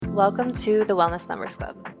Welcome to the Wellness Members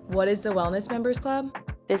Club. What is the Wellness Members Club?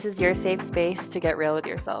 This is your safe space to get real with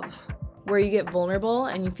yourself. Where you get vulnerable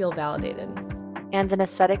and you feel validated. And an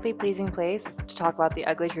aesthetically pleasing place to talk about the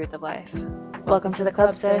ugly truth of life. Welcome to the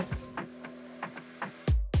club, sis.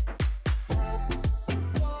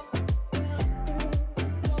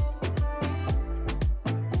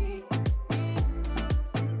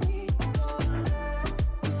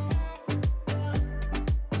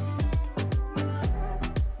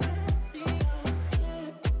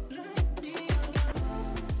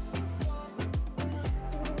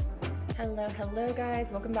 Hello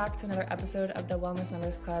guys, welcome back to another episode of the Wellness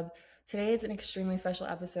Members Club. Today is an extremely special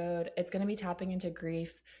episode. It's going to be tapping into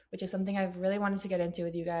grief, which is something I've really wanted to get into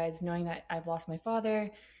with you guys, knowing that I've lost my father,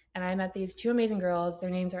 and I met these two amazing girls. Their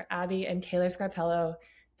names are Abby and Taylor Scarpello.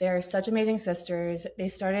 They're such amazing sisters. They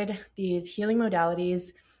started these healing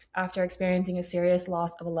modalities after experiencing a serious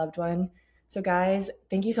loss of a loved one. So guys,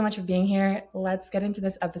 thank you so much for being here. Let's get into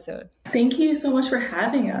this episode. Thank you so much for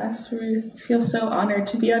having us. We feel so honored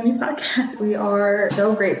to be on your podcast. We are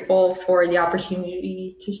so grateful for the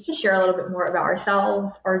opportunity to share a little bit more about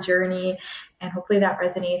ourselves, our journey, and hopefully that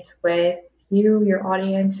resonates with you, your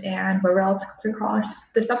audience, and whoever else comes across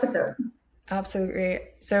this episode. Absolutely.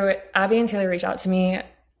 So Abby and Taylor reached out to me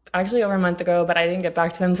actually over a month ago, but I didn't get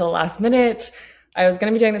back to them until the last minute. I was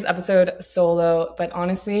going to be doing this episode solo, but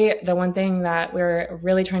honestly, the one thing that we're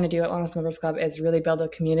really trying to do at Wellness Members Club is really build a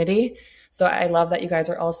community. So I love that you guys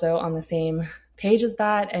are also on the same page as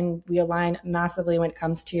that, and we align massively when it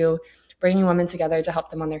comes to bringing women together to help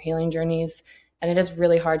them on their healing journeys. And it is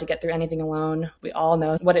really hard to get through anything alone. We all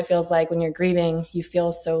know what it feels like when you're grieving. You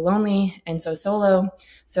feel so lonely and so solo.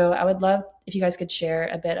 So I would love if you guys could share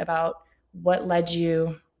a bit about what led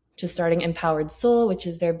you to starting Empowered Soul, which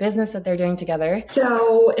is their business that they're doing together.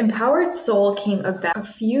 So Empowered Soul came about a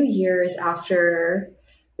few years after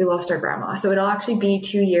we lost our grandma. So it'll actually be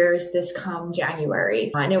 2 years this come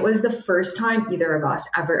January. And it was the first time either of us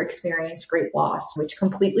ever experienced great loss, which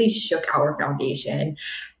completely shook our foundation.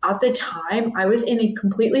 At the time, I was in a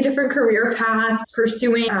completely different career path,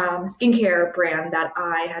 pursuing a skincare brand that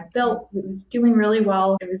I had built. It was doing really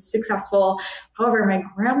well. It was successful. However, my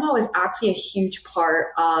grandma was actually a huge part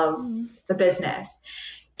of the business.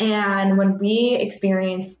 And when we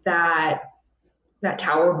experienced that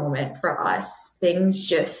tower moment for us, things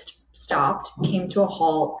just stopped, came to a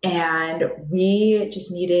halt, and we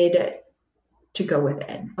just needed to go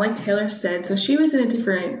within. Like Taylor said, so she was in a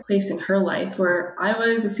different place in her life where I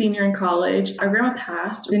was a senior in college. Our grandma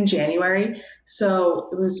passed in January, so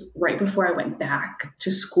it was right before I went back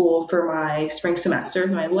to school for my spring semester,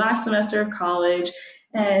 my last semester of college,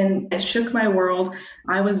 and it shook my world.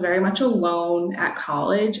 I was very much alone at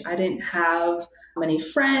college. I didn't have many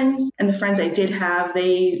friends, and the friends I did have,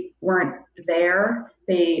 they weren't there.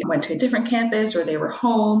 They went to a different campus or they were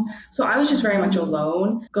home. So I was just very much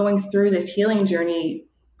alone. Going through this healing journey,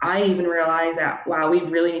 I even realized that, wow, we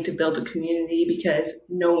really need to build a community because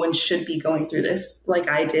no one should be going through this like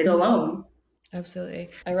I did alone. Absolutely.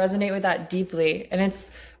 I resonate with that deeply. And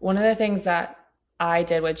it's one of the things that I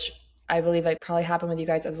did, which I believe like probably happened with you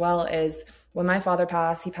guys as well, is when my father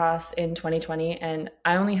passed, he passed in 2020, and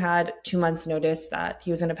I only had 2 months notice that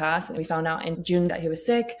he was going to pass. And we found out in June that he was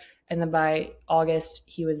sick. And then by August,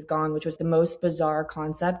 he was gone, which was the most bizarre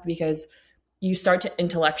concept because you start to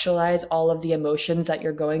intellectualize all of the emotions that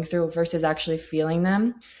you're going through versus actually feeling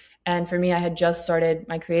them. And for me, I had just started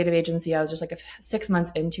my creative agency. I was just like 6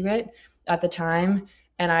 months into it at the time.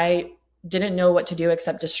 And I didn't know what to do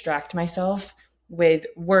except distract myself with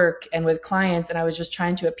work and with clients. And I was just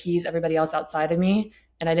trying to appease everybody else outside of me.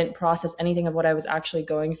 And I didn't process anything of what I was actually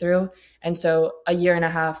going through. And so a year and a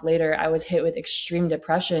half later, I was hit with extreme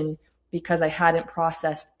depression because I hadn't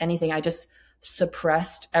processed anything. I just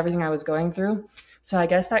suppressed everything I was going through. So I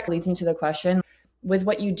guess that leads me to the question, with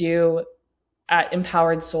what you do at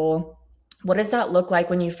Empowered Soul, what does that look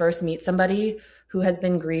like when you first meet somebody who has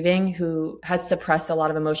been grieving, who has suppressed a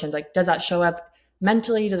lot of emotions? Like, does that show up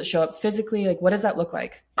mentally? Does it show up physically? Like, what does that look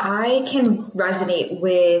like? I can resonate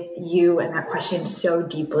with you and that question so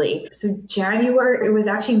deeply. So January, it was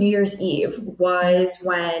actually New Year's Eve, was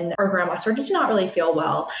when our grandma started to not really feel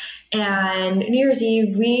well. And New Year's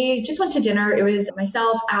Eve, we just went to dinner. It was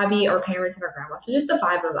myself, Abby, our parents, and our grandma. So just the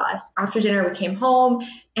five of us. After dinner, we came home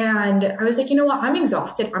and I was like, you know what? I'm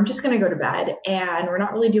exhausted. I'm just going to go to bed, and we're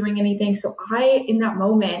not really doing anything. So in that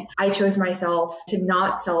moment, I chose myself to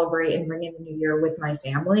not celebrate and bring in the new year with my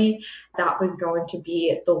family. That was going to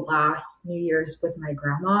be the last New Year's with my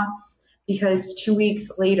grandma, because 2 weeks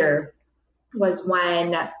later, was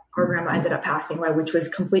when our grandma ended up passing away, which was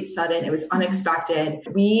complete sudden. It was unexpected.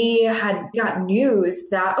 We had got news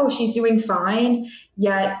that, oh, she's doing fine.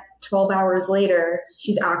 Yet 12 hours later,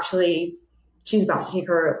 she's about to take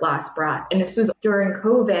her last breath. And this was during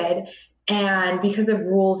COVID. And because of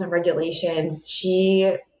rules and regulations,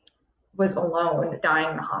 she was alone dying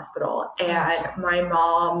in the hospital. And my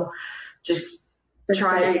mom just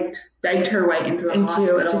begged her way into the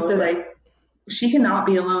hospital. Just so like, she cannot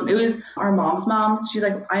be alone. It was our mom's mom. She's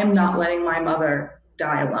like, I am not letting my mother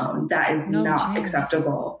die alone. That is not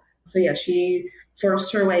acceptable. So yeah, she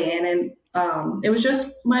forced her way in, and it was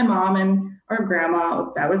just my mom and our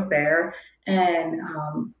grandma that was there, and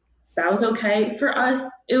that was okay for us.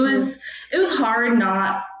 It was hard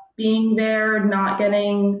not being there, not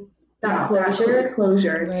getting that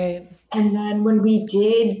closure. Right. And then when we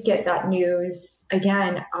did get that news,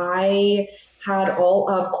 again, I had all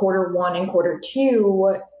of quarter one and quarter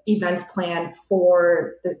two events planned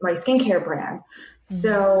for my skincare brand. Mm-hmm.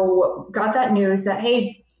 So got that news that,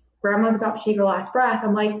 hey, grandma's about to take her last breath.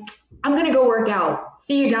 I'm like, I'm going to go work out.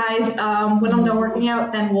 See you guys. When I'm done working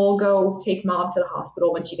out, then we'll go take mom to the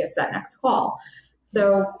hospital when she gets that next call.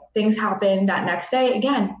 So things happened that next day.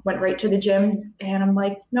 Again, went right to the gym, and I'm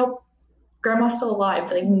like, nope, grandma's still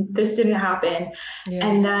alive. Like, this didn't happen. Yeah.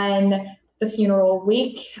 And then the funeral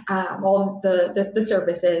week, all the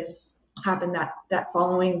services happened that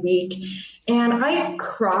following week. And I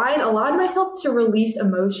cried, allowed myself to release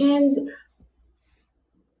emotions,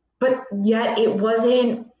 but yet it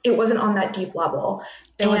wasn't on that deep level.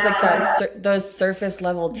 It was like that, those surface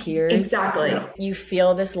level tears. Exactly. You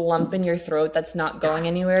feel this lump in your throat that's not going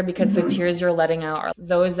anywhere because the tears you're letting out are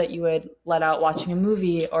those that you would let out watching a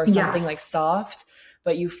movie or something like soft,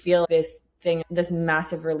 but you feel this thing, this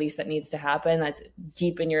massive release that needs to happen that's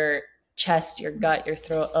deep in your chest, your gut, your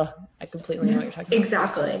throat. I completely know what you're talking about.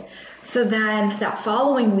 Exactly. So then that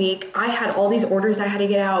following week, I had all these orders I had to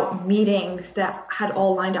get out, meetings that had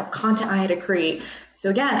all lined up, content I had to create. So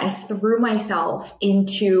again, I threw myself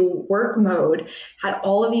into work mode, had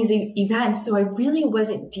all of these events. So I really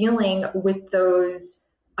wasn't dealing with those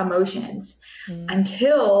emotions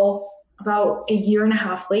until about a year and a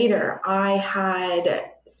half later, I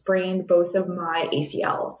had sprained both of my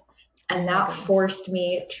ACLs. And that forced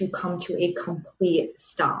me to come to a complete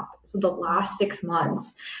stop. So the last 6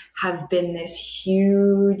 months have been this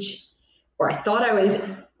huge, or I thought I was,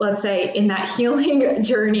 let's say, in that healing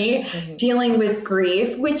journey, dealing with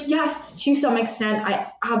grief, which yes, to some extent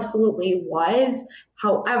I absolutely was.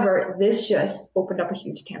 However, this just opened up a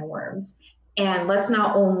huge can of worms. And let's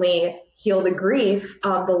not only heal the grief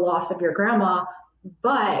of the loss of your grandma,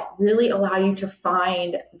 but really allow you to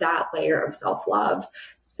find that layer of self-love.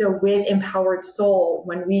 So with Empowered Soul,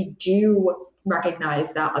 when we do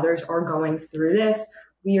recognize that others are going through this,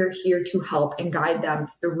 we are here to help and guide them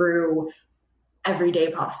through every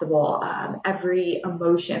day possible, every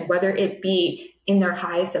emotion, whether it be in their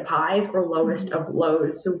highest of highs or lowest of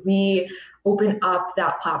lows. So we open up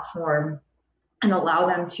that platform and allow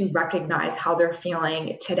them to recognize how they're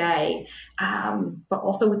feeling today, but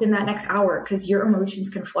also within that next hour, because your emotions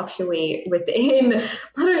can fluctuate within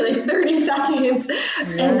literally 30 seconds. Yeah.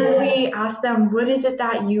 And then we ask them, what is it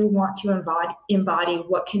that you want to embody?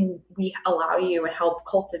 What can we allow you and help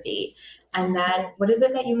cultivate? And then what is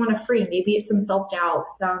it that you want to free? Maybe it's some self-doubt,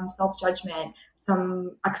 some self-judgment,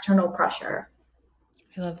 some external pressure.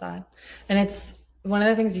 I love that. And it's one of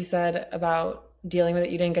the things you said about dealing with it,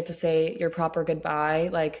 you didn't get to say your proper goodbye.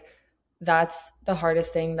 Like, that's the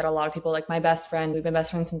hardest thing that a lot of people, like my best friend, we've been best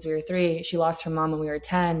friends since we were 3. She lost her mom when we were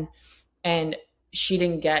 10, and she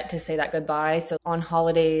didn't get to say that goodbye. So on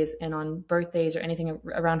holidays and on birthdays or anything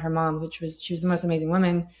around her mom, she was the most amazing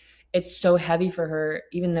woman, it's so heavy for her,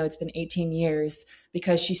 even though it's been 18 years,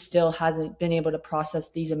 because she still hasn't been able to process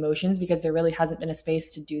these emotions, because there really hasn't been a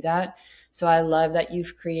space to do that. So I love that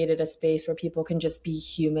you've created a space where people can just be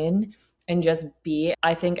human and just be.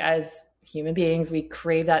 I think as human beings, we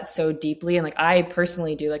crave that so deeply. And like, I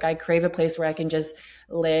personally do, like, I crave a place where I can just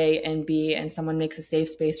lay and be, and someone makes a safe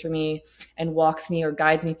space for me and walks me or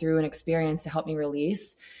guides me through an experience to help me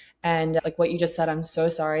release. And like what you just said, I'm so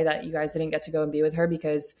sorry that you guys didn't get to go and be with her,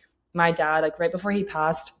 because my dad, like right before he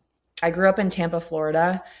passed, I grew up in Tampa,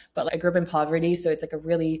 Florida, but like I grew up in poverty. So it's like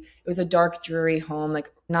it was a dark, dreary home, like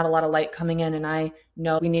not a lot of light coming in. And I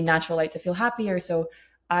know we need natural light to feel happier. So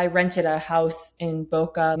I rented a house in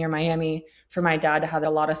Boca near Miami for my dad to have a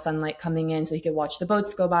lot of sunlight coming in so he could watch the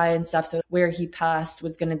boats go by and stuff. So where he passed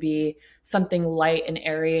was going to be something light and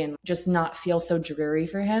airy and just not feel so dreary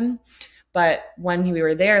for him. But when we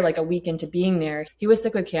were there, like a week into being there, he was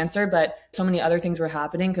sick with cancer, but so many other things were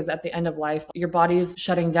happening because at the end of life, your body is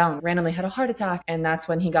shutting down. Randomly had a heart attack. And that's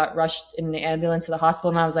when he got rushed in an ambulance to the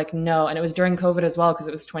hospital. And I was like, no. And it was during COVID as well because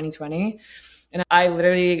it was 2020. And I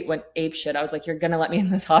literally went ape shit. I was like, you're going to let me in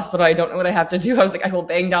this hospital. I don't know what I have to do. I was like, I will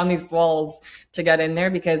bang down these walls to get in there,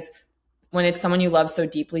 because when it's someone you love so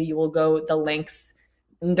deeply, you will go the lengths.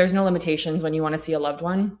 There's no limitations when you want to see a loved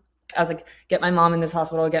one. I was like, get my mom in this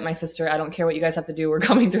hospital, get my sister. I don't care what you guys have to do. We're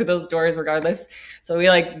coming through those doors regardless. So we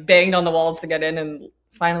like banged on the walls to get in and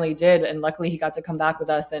finally did. And luckily he got to come back with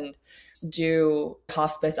us and do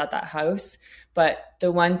hospice at that house. But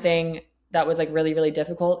the one thing that was like really, really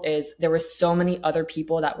difficult is there were so many other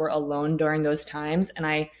people that were alone during those times. And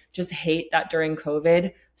I just hate that during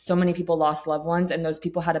COVID, so many people lost loved ones and those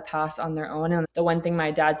people had to pass on their own. And the one thing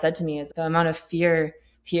my dad said to me is the amount of fear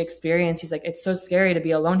he experienced. He's like, it's so scary to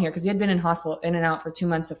be alone here, because he had been in hospital in and out for 2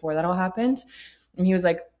 months before that all happened. And he was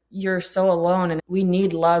like, you're so alone and we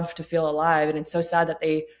need love to feel alive. And it's so sad that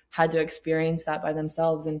they had to experience that by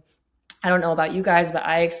themselves. And I don't know about you guys, but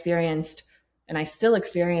I experienced, and I still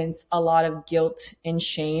experience, a lot of guilt and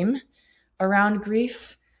shame around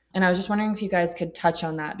grief. And I was just wondering if you guys could touch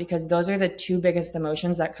on that, because those are the two biggest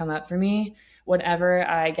emotions that come up for me whenever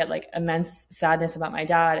I get like immense sadness about my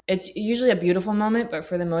dad. It's usually a beautiful moment, but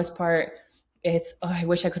for the most part, it's, oh, I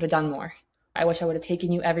wish I could have done more. I wish I would have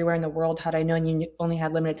taken you everywhere in the world had I known you only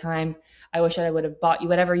had limited time. I wish I would have bought you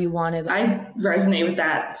whatever you wanted. I resonate with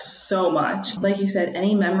that so much. Like you said,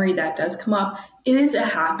 any memory that does come up, it is a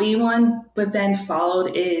happy one, but then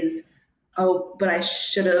followed is, oh, but I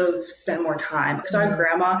should have spent more time. Because our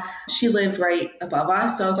grandma, she lived right above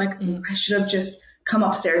us. So I was like, I should have just come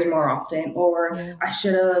upstairs more often, or I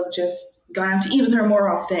should have just gone out to eat with her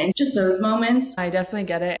more often. Just those moments. I definitely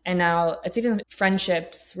get it. And now it's even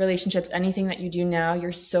friendships, relationships, anything that you do now,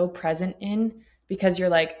 you're so present in, because you're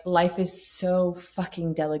like, life is so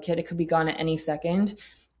fucking delicate. It could be gone at any second.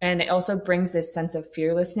 And it also brings this sense of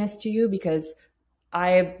fearlessness to you, because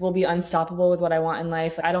I will be unstoppable with what I want in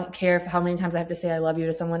life. I don't care how many times I have to say I love you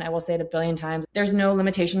to someone. I will say it a billion times. There's no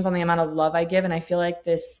limitations on the amount of love I give. And I feel like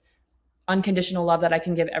this unconditional love that I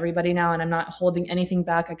can give everybody now, and I'm not holding anything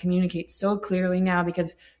back. I communicate so clearly now,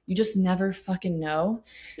 because you just never fucking know.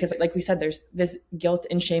 Because like we said, there's this guilt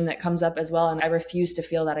and shame that comes up as well. And I refuse to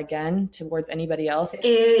feel that again towards anybody else.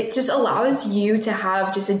 It just allows you to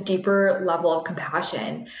have just a deeper level of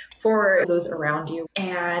compassion for those around you.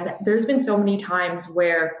 And there's been so many times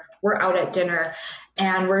where we're out at dinner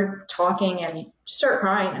and we're talking and start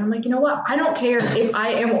crying. And I'm like, you know what? I don't care if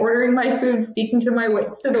I am ordering my food, speaking to the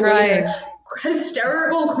waiter,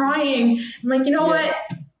 hysterical crying. I'm like, you know what?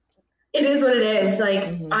 It is what it is. Like,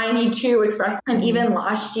 I need to express. And even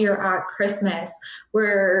last year at Christmas,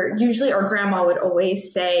 where usually our grandma would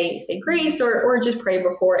always say grace or just pray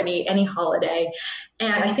before any holiday.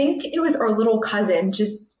 And I think it was our little cousin,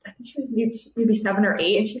 I think she was maybe 7 or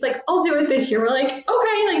 8. And she's like, I'll do it this year. We're like,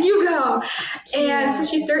 okay, like you go. And so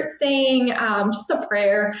she starts saying just a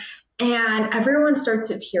prayer, and everyone starts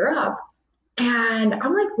to tear up. And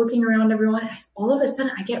I'm like looking around everyone, and all of a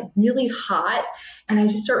sudden I get really hot and I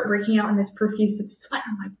just start breaking out in this profuse sweat.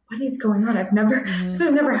 I'm like, what is going on? This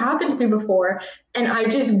has never happened to me before. And I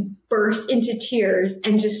just burst into tears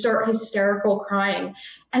and just start hysterical crying.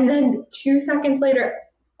 And then 2 seconds later,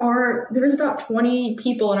 there was about 20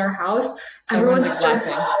 people in our house. Everyone just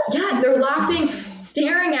starts, they're laughing,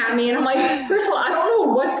 staring at me. And I'm like, first of all, I don't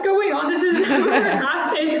know what's going on. This has never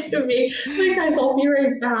happened to me. I'm like, guys, I'll be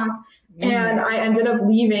right back. And I ended up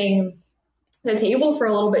leaving the table for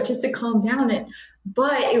a little bit just to calm down.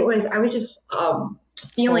 But I was just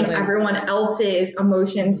feeling everyone else's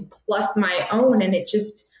emotions plus my own. And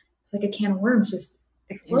it's like a can of worms just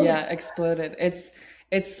exploded. Yeah, exploded.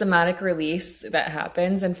 It's somatic release that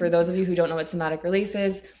happens. And for those of you who don't know what somatic release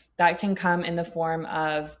is, that can come in the form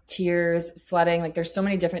of tears, sweating. Like there's so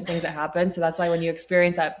many different things that happen. So that's why when you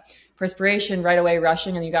experience that perspiration right away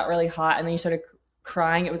rushing and you got really hot and then you started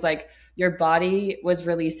crying, it was like your body was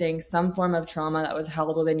releasing some form of trauma that was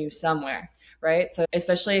held within you somewhere, right? So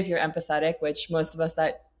especially if you're empathetic, which most of us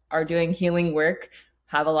that are doing healing work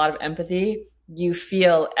have a lot of empathy, you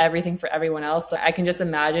feel everything for everyone else. So I can just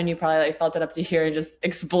imagine you probably like felt it up to here and just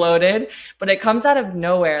exploded, but it comes out of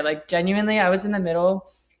nowhere. Like genuinely, I was in the middle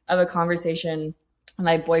of a conversation with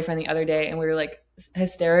my boyfriend the other day and we were like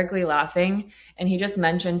hysterically laughing. And he just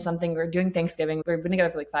mentioned something. We're doing Thanksgiving. We've been together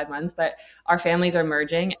for like 5 months, but our families are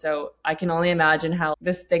merging. So I can only imagine how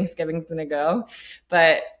this Thanksgiving is going to go.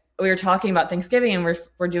 But we were talking about Thanksgiving, and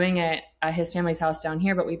we're doing it at his family's house down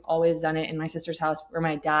here, but we've always done it in my sister's house where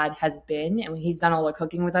my dad has been, and he's done all the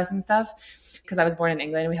cooking with us and stuff. Because I was born in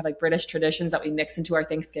England, and we have like British traditions that we mix into our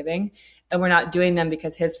Thanksgiving, and we're not doing them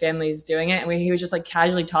because his family is doing it. And he was just like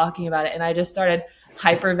casually talking about it, and I just started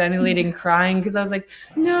hyperventilating, crying, because I was like,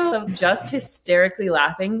 no, I was just hysterically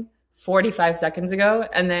laughing 45 seconds ago,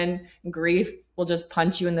 and then grief will just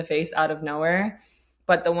punch you in the face out of nowhere.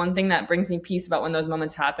 But the one thing that brings me peace about when those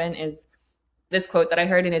moments happen is this quote that I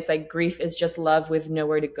heard, and it's like, grief is just love with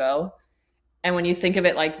nowhere to go. And when you think of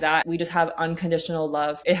it like that, we just have unconditional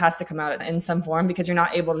love. It has to come out in some form, because you're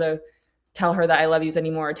not able to tell her that I love yous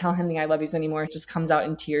anymore, or tell him that I love yous anymore. It just comes out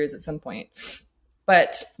in tears at some point.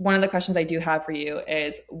 But one of the questions I do have for you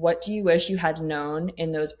is, what do you wish you had known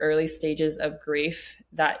in those early stages of grief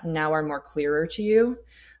that now are more clearer to you?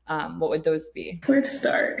 What would those be? Where to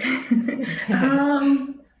start?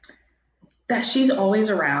 That she's always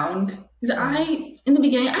around. Because in the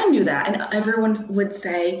beginning, I knew that, and everyone would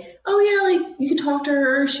say, oh yeah, like you can talk to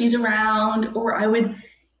her, she's around. Or I would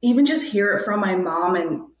even just hear it from my mom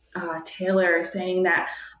and Taylor saying that,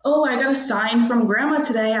 oh, I got a sign from grandma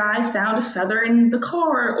today. I found a feather in the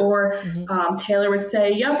car. Or Taylor would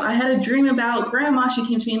say, yep, I had a dream about grandma. She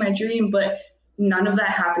came to me in my dream, but none of that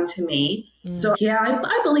happened to me. So yeah,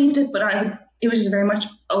 I believed it, but it was just very much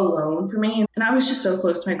alone for me. And I was just so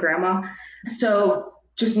close to my grandma. So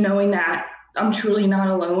just knowing that I'm truly not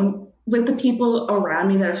alone with the people around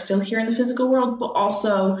me that are still here in the physical world, but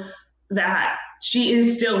also that she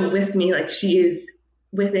is still with me, like she is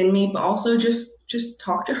within me, but also just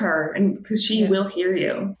talk to her, and because she will hear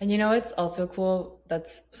you. And it's also cool,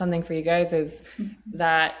 that's something for you guys, is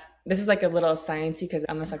that this is like a little sciencey, because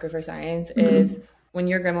I'm a sucker for science, is when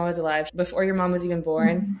your grandma was alive, before your mom was even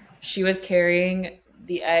born, she was carrying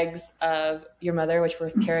the eggs of your mother, which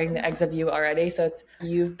was carrying the eggs of you already. So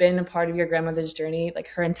you've been a part of your grandmother's journey like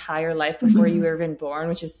her entire life before you were even born,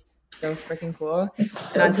 which is so freaking cool.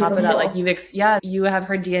 So and on top beautiful. of that, like you have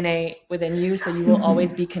her DNA within you, so you will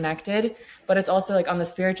always be connected. But it's also like on the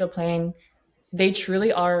spiritual plane, they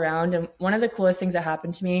truly are around. And one of the coolest things that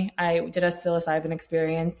happened to me, I did a psilocybin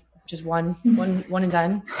experience, just one and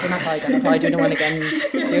done. I'm not probably done. I'll probably do one again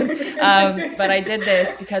soon. But I did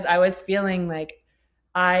this because I was feeling like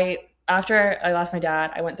after I lost my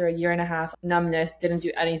dad, I went through a 1.5 years numbness, didn't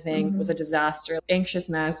do anything, was a disaster, anxious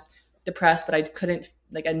mess, depressed, but I couldn't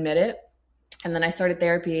like admit it. And then I started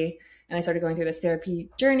therapy, and I started going through this therapy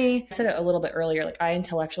journey. I said it a little bit earlier, like I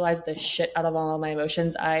intellectualized the shit out of all of my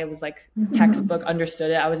emotions. I was like textbook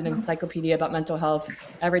understood it. I was an encyclopedia about mental health,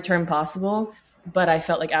 every term possible. But I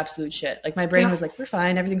felt like absolute shit. Like my brain was like, we're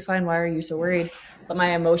fine. Everything's fine. Why are you so worried? But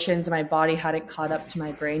my emotions and my body hadn't caught up to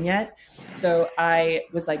my brain yet. So I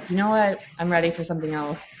was like, you know what? I'm ready for something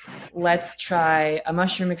else. Let's try a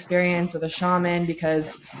mushroom experience with a shaman,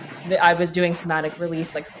 because I was doing somatic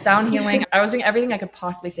release, like sound healing. I was doing everything I could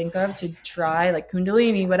possibly think of to try, like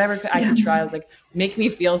Kundalini, whatever I could try. I was like, make me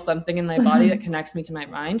feel something in my body that connects me to my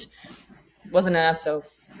mind. Wasn't enough. So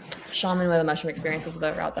shaman with a mushroom experience is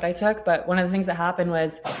the route that I took. But one of the things that happened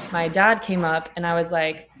was my dad came up, and I was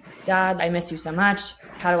like, Dad, I miss you so much.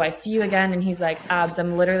 How do I see you again? And he's like, Abs,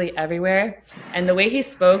 I'm literally everywhere. And the way he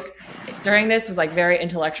spoke during this was like very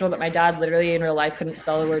intellectual, but my dad literally in real life couldn't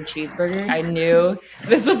spell the word cheeseburger. I knew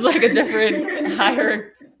this was like a different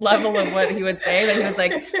higher level of what he would say, but he was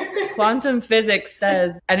like, quantum physics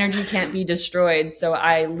says energy can't be destroyed. So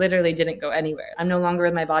I literally didn't go anywhere. I'm no longer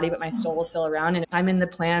with my body, but my soul is still around. And I'm in the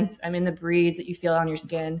plants, I'm in the breeze that you feel on your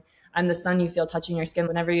skin. I'm the sun you feel touching your skin.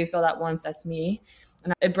 Whenever you feel that warmth, that's me.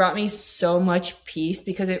 And it brought me so much peace,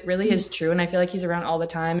 because it really is true. And I feel like he's around all the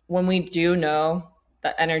time. When we do know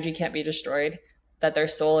that energy can't be destroyed, that their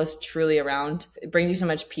soul is truly around, it brings you so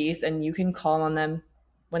much peace, and you can call on them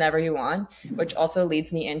whenever you want, which also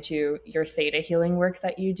leads me into your theta healing work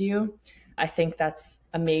that you do. I think that's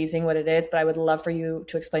amazing what it is, but I would love for you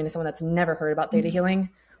to explain to someone that's never heard about theta healing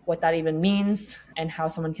what that even means and how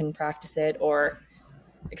someone can practice it or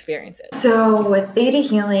experience it. So with theta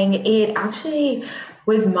healing, it actually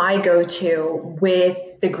was my go-to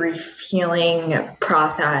with the grief healing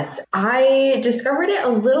process. I discovered it a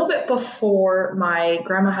little bit before my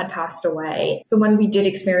grandma had passed away. So when we did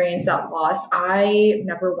experience that loss, I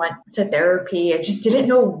never went to therapy. I just didn't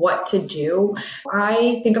know what to do.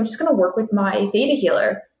 I think I'm just going to work with my theta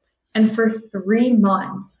healer. And for 3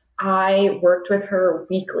 months, I worked with her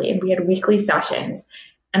weekly, and we had weekly sessions.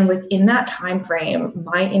 And within that time frame,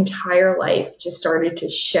 my entire life just started to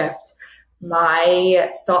shift. My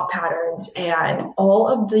thought patterns and all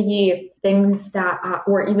of the things that,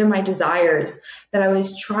 or even my desires that I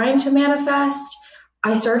was trying to manifest,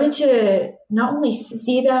 I started to not only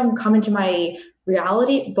see them come into my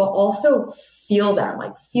reality, but also feel them,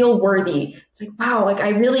 like feel worthy. It's like, wow, like I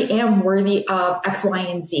really am worthy of X, Y,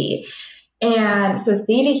 and Z. And so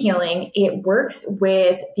theta healing, it works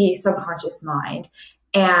with the subconscious mind,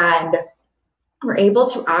 and we're able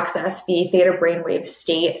to access the theta brainwave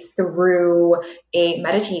state through a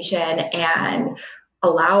meditation and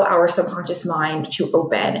allow our subconscious mind to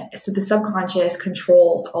open. So the subconscious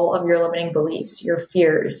controls all of your limiting beliefs, your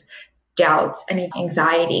fears, doubts, any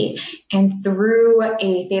anxiety. And through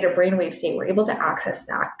a theta brainwave state, we're able to access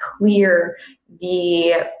that, clear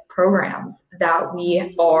the programs that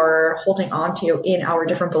we are holding on to in our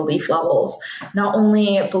different belief levels. Not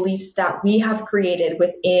only beliefs that we have created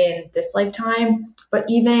within this lifetime, but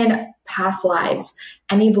even past lives,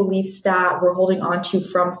 any beliefs that we're holding on to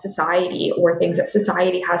from society or things that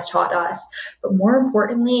society has taught us, but more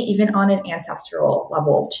importantly, even on an ancestral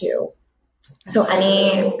level too. So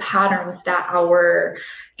any patterns that our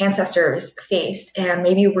ancestors faced, and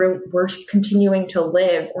maybe we're continuing to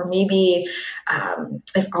live, or maybe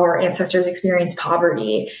if our ancestors experienced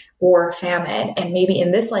poverty or famine, and maybe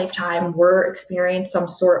in this lifetime we're experiencing some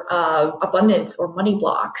sort of abundance or money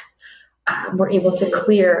blocks, we're able to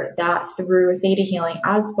clear that through theta healing,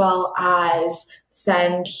 as well as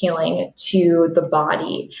send healing to the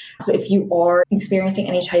body. So if you are experiencing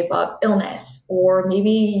any type of illness, or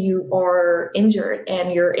maybe you are injured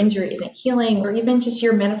and your injury isn't healing, or even just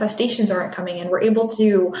your manifestations aren't coming in, we're able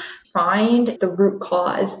to find the root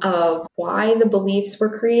cause of why the beliefs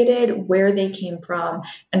were created, where they came from,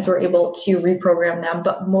 and we're able to reprogram them.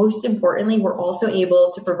 But most importantly, we're also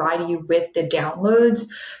able to provide you with the downloads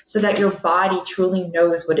so that your body truly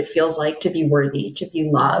knows what it feels like to be worthy, to be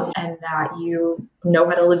loved, and that you know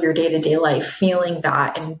how to live your day-to-day life feeling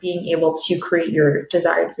that and being able to create your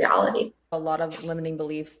desired reality. A lot of limiting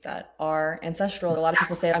beliefs that are ancestral. A lot of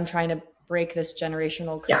people say, I'm trying to break this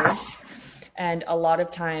generational curse. Yes. And a lot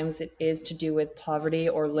of times it is to do with poverty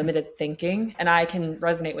or limited thinking. And I can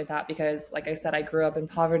resonate with that because, like I said, I grew up in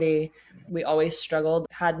poverty. We always struggled,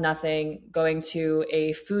 had nothing, going to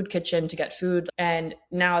a food kitchen to get food. And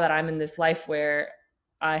now that I'm in this life where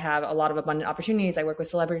I have a lot of abundant opportunities, I work with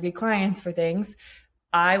celebrity clients for things,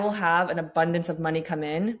 I will have an abundance of money come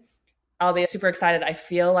in. I'll be super excited. I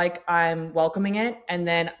feel like I'm welcoming it. And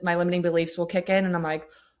then my limiting beliefs will kick in and I'm like,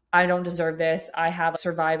 I don't deserve this. I have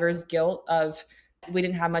survivor's guilt of, we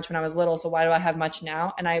didn't have much when I was little, so why do I have much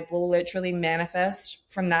now? And I will literally manifest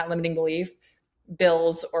from that limiting belief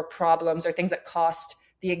bills or problems or things that cost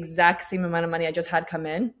the exact same amount of money I just had come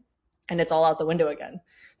in, and it's all out the window again.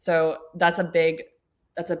 So that's a big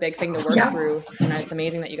thing to work through. And it's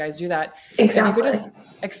amazing that you guys do that. Exactly. If you could just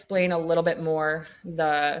explain a little bit more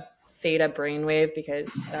the theta brainwave,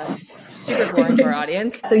 because that's super foreign to our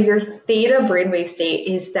audience. So your theta brainwave state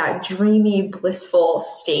is that dreamy, blissful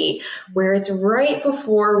state where it's right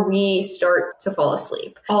before we start to fall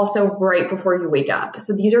asleep. Also right before you wake up.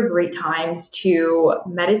 So these are great times to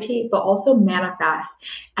meditate, but also manifest.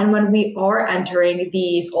 And when we are entering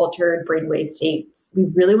these altered brainwave states, we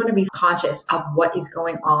really want to be conscious of what is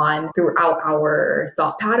going on throughout our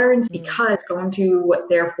thought patterns, because it's going to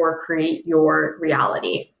therefore create your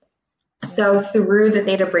reality. So through the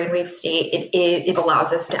theta brainwave state, it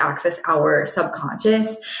allows us to access our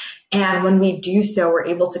subconscious. And when we do so, we're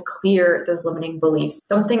able to clear those limiting beliefs.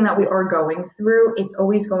 Something that we are going through, it's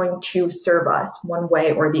always going to serve us one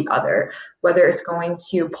way or the other, whether it's going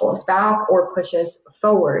to pull us back or push us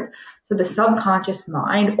forward. So the subconscious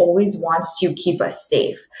mind always wants to keep us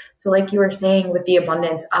safe. So like you were saying with the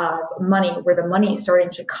abundance of money, where the money is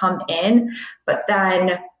starting to come in, but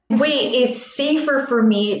then wait, it's safer for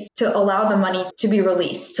me to allow the money to be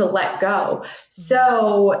released, to let go.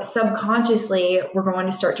 So subconsciously, we're going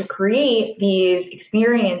to start to create these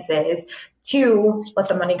experiences to let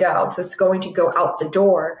the money go. So it's going to go out the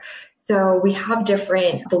door. So we have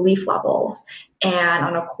different belief levels. And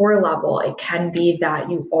on a core level, it can be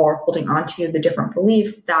that you are holding on to the different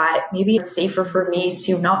beliefs that maybe it's safer for me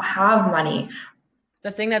to not have money. The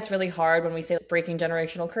thing that's really hard when we say breaking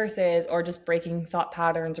generational curses or just breaking thought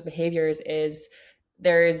patterns or behaviors is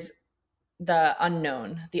there's the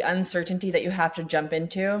unknown, the uncertainty that you have to jump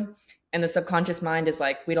into. And the subconscious mind is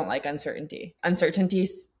like, we don't like uncertainty. Uncertainty,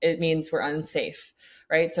 it means we're unsafe,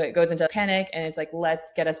 right? So it goes into panic and it's like,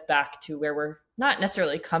 let's get us back to where we're not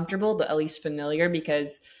necessarily comfortable, but at least familiar,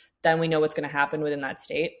 because then we know what's going to happen within that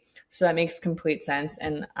state. So that makes complete sense.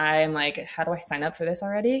 And I'm like, how do I sign up for this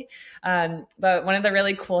already? But one of the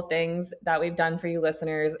really cool things that we've done for you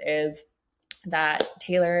listeners is that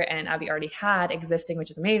Taylor and Abby already had existing,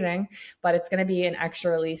 which is amazing, but it's going to be an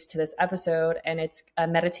extra release to this episode. And it's a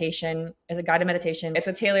meditation, it's a guided meditation. It's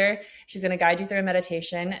with Taylor. She's going to guide you through a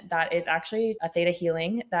meditation that is actually a theta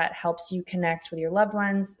healing that helps you connect with your loved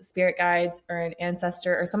ones, spirit guides, or an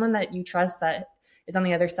ancestor, or someone that you trust that is on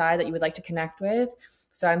the other side that you would like to connect with.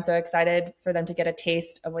 So I'm so excited for them to get a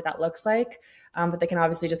taste of what that looks like. But they can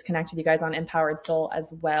obviously just connect with you guys on Empowered Soul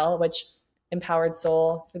as well, which Empowered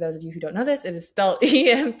Soul, for those of you who don't know this, it is spelled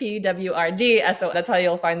EMPWRD. So that's how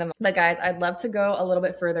you'll find them. But guys, I'd love to go a little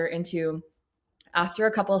bit further into, after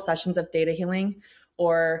a couple of sessions of theta healing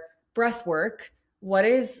or breath work, what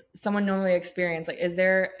is someone normally experience? Like, is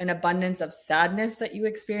there an abundance of sadness that you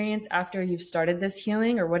experience after you've started this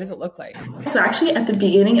healing, or what does it look like? So actually at the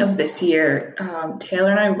beginning of this year,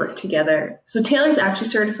 Taylor and I worked together. So Taylor's actually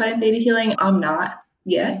certified in theta healing. I'm not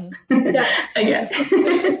yet. Again.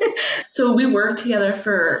 So we worked together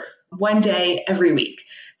for one day every week.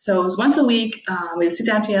 So it was once a week. We would sit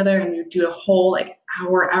down together and we'd do a whole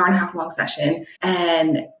hour and a half long session.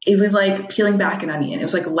 And it was like peeling back an onion. It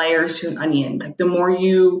was like layers to an onion. Like the more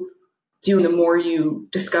you do, the more you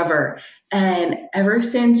discover. And ever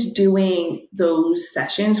since doing those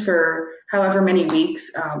sessions for however many weeks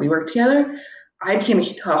we worked together, I became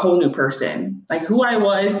a whole new person. Like who I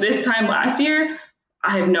was this time last year,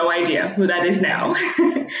 I have no idea who that is now.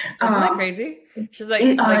 Isn't that crazy? She's like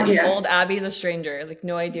yeah. Old Abby's a stranger, like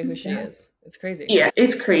no idea who she is. It's crazy. Yeah,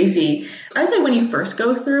 it's crazy. I would say when you first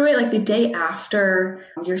go through it, like the day after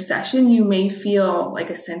your session, you may feel like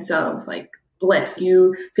a sense of bliss.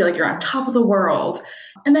 You feel like you're on top of the world.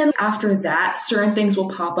 And then after that, certain things will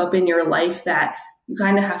pop up in your life that you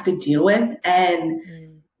kind of have to deal with.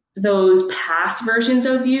 And those past versions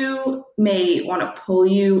of you may want to pull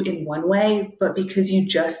you in one way, but because you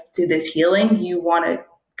just did this healing, you want to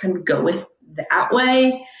kind of go with that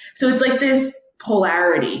way. So it's like this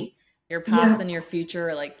polarity. Your past and your future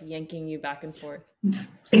are like yanking you back and forth.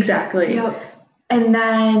 Exactly. Yep. And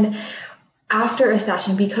then after a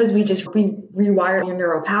session, because we rewire your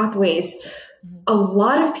neural pathways, a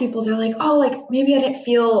lot of people, they're like, oh, maybe I didn't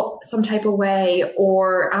feel some type of way,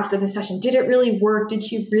 or after the session, did it really work? Did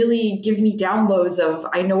she really give me downloads of,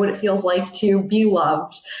 I know what it feels like to be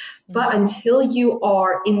loved? But until you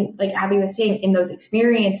are in, like Abby was saying, in those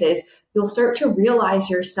experiences, you'll start to realize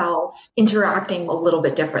yourself interacting a little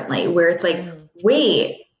bit differently, where it's like,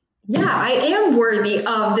 wait, yeah, I am worthy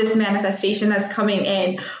of this manifestation that's coming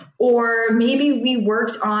in. Or maybe we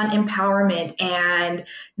worked on empowerment and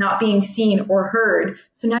not being seen or heard.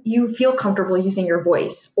 So now you feel comfortable using your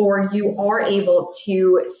voice, or you are able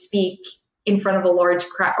to speak in front of a large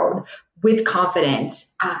crowd with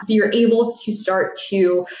confidence. So you're able to start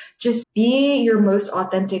to just be your most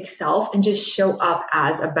authentic self and just show up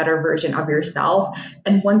as a better version of yourself.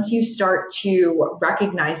 And once you start to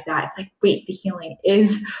recognize that, it's like, wait, the healing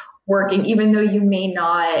is working, even though you may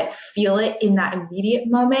not feel it in that immediate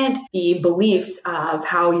moment. The beliefs of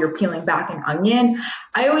how you're peeling back an onion,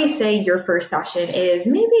 I always say your first session is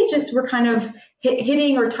maybe just we're kind of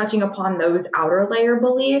hitting or touching upon those outer layer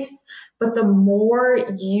beliefs. But the more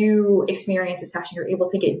you experience a session, you're able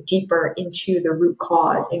to get deeper into the root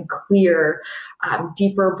cause and clear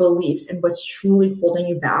deeper beliefs and what's truly holding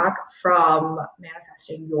you back from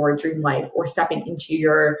manifesting your dream life or stepping into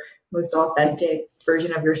your most authentic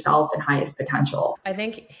version of yourself and highest potential. I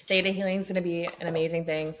think theta healing is going to be an amazing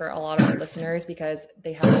thing for a lot of our listeners because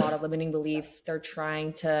they have a lot of limiting beliefs. They're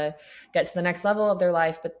trying to get to the next level of their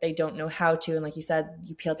life, but they don't know how to. And like you said,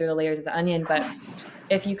 you peel through the layers of the onion. But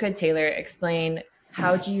if you could, Taylor, explain,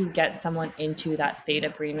 how do you get someone into that theta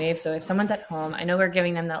brainwave? So if someone's at home, I know we're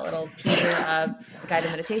giving them that little teaser of the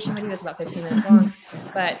guided meditation with you. It's about 15 minutes long,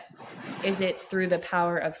 but is it through the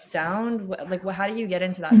power of sound? How do you get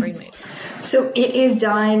into that brainwave? So it is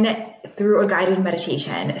done through a guided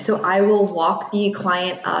meditation. So I will walk the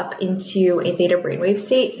client up into a theta brainwave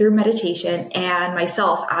state through meditation, and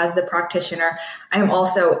myself as the practitioner, I'm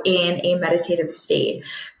also in a meditative state.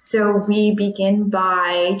 So we begin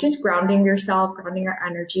by just grounding yourself, grounding your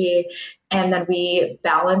energy, and then we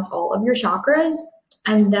balance all of your chakras.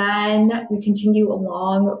 And then we continue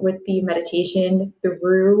along with the meditation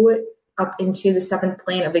through up into the seventh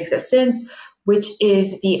plane of existence, which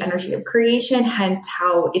is the energy of creation, hence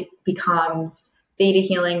how it becomes theta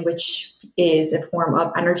healing, which is a form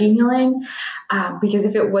of energy healing. Because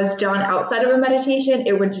if it was done outside of a meditation,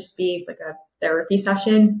 it would just be like a therapy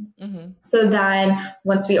session. So then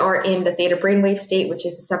once we are in the theta brainwave state, which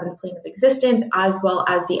is the seventh plane of existence, as well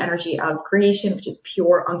as the energy of creation, which is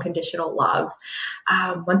pure unconditional love.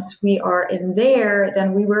 Once we are in there,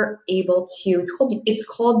 then we were able to, it's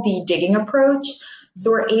called the digging approach. So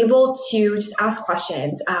we're able to just ask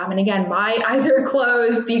questions. And again, my eyes are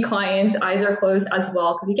closed, the client's eyes are closed as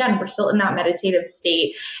well, because again, we're still in that meditative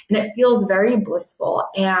state and it feels very blissful.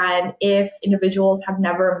 And if individuals have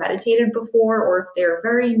never meditated before, or if they're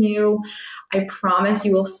very new, I promise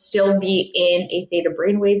you will still be in a theta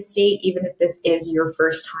brainwave state, even if this is your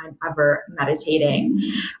first time ever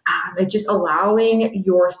meditating. It's just allowing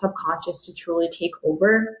your subconscious to truly take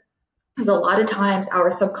over. Because a lot of times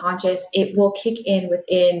our subconscious, it will kick in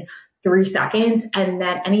within 3 seconds, and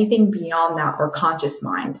then anything beyond that, our conscious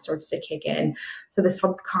mind starts to kick in. So the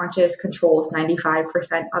subconscious controls 95%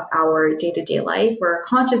 of our day-to-day life, where our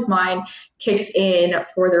conscious mind kicks in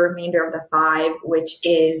for the remainder of the 5, which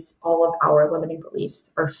is all of our limiting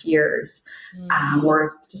beliefs, our fears,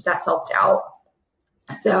 or just that self-doubt.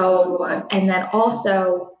 So, and then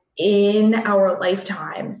also in our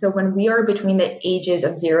lifetime, so when we are between the ages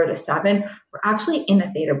of 0 to 7, we're actually in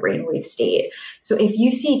a theta brainwave state. So if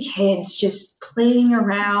you see kids just playing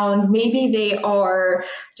around, maybe they are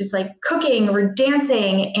just like cooking or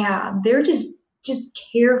dancing, and they're just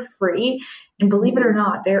carefree. And believe it or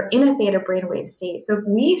not, they're in a theta brainwave state. So if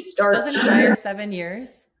we start those entire 7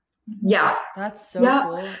 years. Yeah. That's so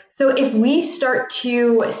cool. So if we start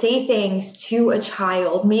to say things to a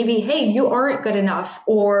child, maybe, hey, you aren't good enough,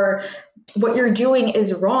 or what you're doing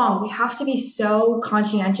is wrong, we have to be so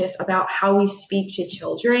conscientious about how we speak to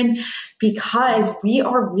children, because we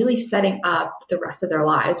are really setting up the rest of their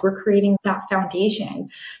lives. We're creating that foundation.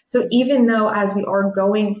 So even though as we are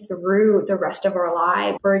going through the rest of our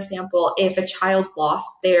lives, for example, if a child lost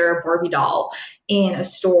their Barbie doll in a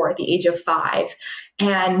store at the age of 5,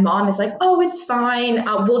 and mom is like, oh, it's fine,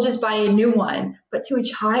 we'll just buy a new one. But to a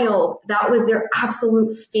child, that was their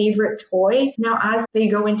absolute favorite toy. Now, as they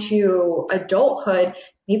go into adulthood,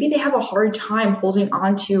 maybe they have a hard time holding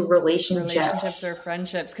on to relationships or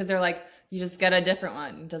friendships, because they're like, you just get a different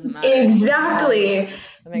one. It doesn't matter. Exactly.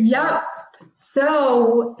 That makes sense.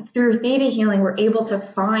 So through theta healing, we're able to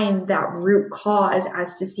find that root cause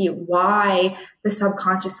as to see why the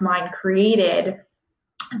subconscious mind created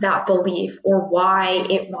that belief, or why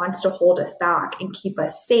it wants to hold us back and keep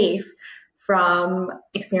us safe from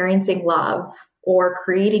experiencing love or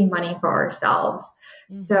creating money for ourselves.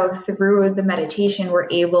 So through the meditation, we're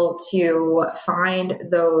able to find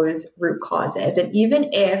those root causes. And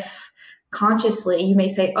even if consciously you may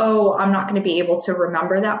say, oh, I'm not going to be able to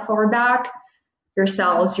remember that far back, your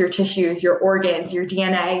cells, your tissues, your organs, your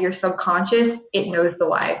DNA, your subconscious, it knows the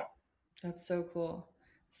way. That's so cool.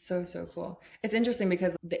 So cool. It's interesting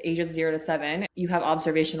because the ages 0 to 7, you have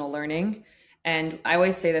observational learning. And I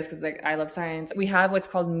always say this because I love science. We have what's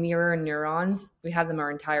called mirror neurons. We have them our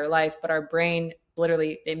entire life, but our brain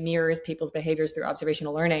literally, it mirrors people's behaviors through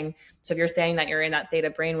observational learning. So if you're saying that you're in that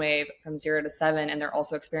theta brainwave from 0 to 7, and they're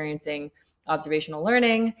also experiencing observational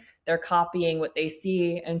learning, they're copying what they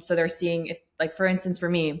see. And so they're seeing, if, like, for instance, for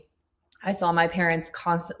me, I saw my parents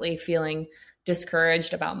constantly feeling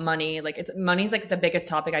discouraged about money. Like, money's like the biggest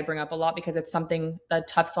topic I bring up a lot, because it's something, the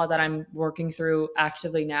tough spot that I'm working through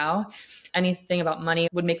actively now. Anything about money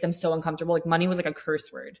would make them so uncomfortable. Like, money was like a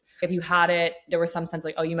curse word. If you had it, there was some sense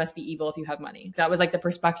like, oh, you must be evil if you have money. That was like the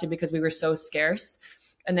perspective, because we were so scarce.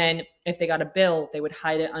 And then if they got a bill, they would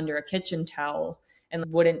hide it under a kitchen towel and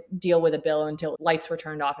wouldn't deal with a bill until lights were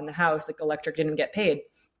turned off in the house. Like, electric didn't get paid.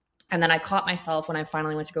 And then I caught myself when I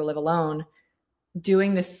finally went to go live alone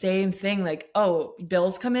doing the same thing. Like, oh,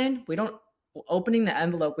 bills come in, we don't, opening the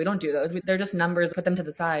envelope, we don't do those. They're just numbers, put them to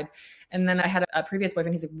the side. And then I had a previous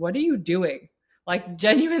boyfriend, he's like, what are you doing? Like,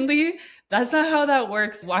 genuinely, that's not how that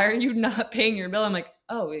works. Why are you not paying your bill? I'm like,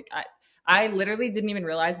 oh, like, I literally didn't even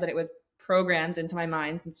realize, but it was programmed into my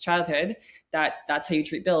mind since childhood that that's how you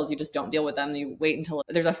treat bills. You just don't deal with them. You wait until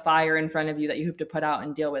there's a fire in front of you that you have to put out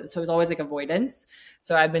and deal with. So it was always like avoidance.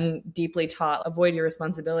 So I've been deeply taught, avoid your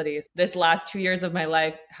responsibilities. This last 2 years of my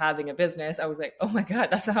life having a business, I was like, oh my God,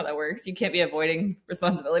 that's not how that works. You can't be avoiding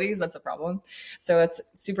responsibilities. That's a problem. So it's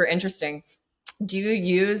super interesting. Do you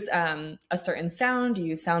use a certain sound? Do you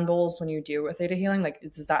use sound bowls when you do with theta healing? Like,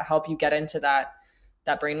 does that help you get into that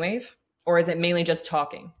brainwave? Or is it mainly just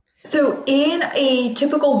talking? So in a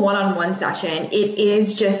typical one-on-one session, it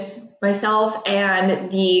is just myself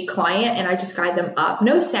and the client, and I just guide them up.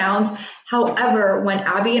 No sounds. However, when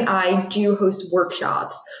Abby and I do host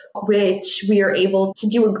workshops, which we are able to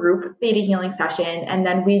do a group theta healing session, and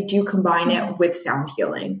then we do combine it with sound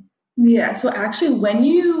healing. Yeah, so actually when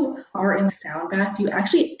you are in a sound bath, you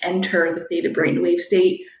actually enter the theta brainwave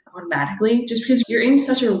state automatically, just because you're in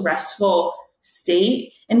such a restful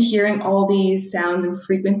state, and hearing all these sounds and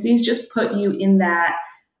frequencies just put you in that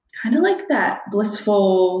kind of like that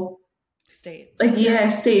blissful state. Like, yeah,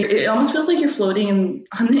 state. It almost feels like you're floating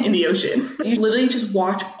in the ocean. You literally just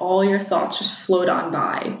watch all your thoughts just float on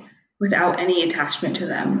by without any attachment to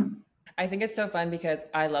them. I think it's so fun because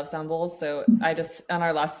I love sound bowls. So on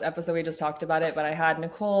our last episode, we just talked about it, but I had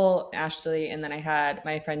Nicole, Ashley, and then I had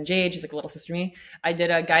my friend Jade, she's like a little sister to me. I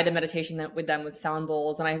did a guided meditation with them with sound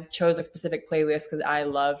bowls, and I chose a specific playlist because I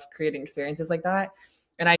love creating experiences like that.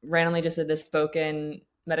 And I randomly just did this spoken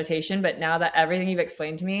meditation. But now that everything you've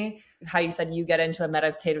explained to me, how you said you get into a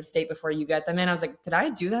meditative state before you get them in, I was like, did I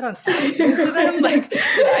do that on accident to them? Like, did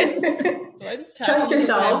I just trust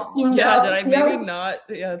yourself? Yeah, did I maybe not?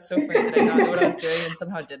 Yeah, it's so funny. Did I not know what I was doing and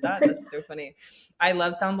somehow did that? That's so funny. I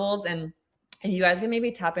love sound bowls, and you guys can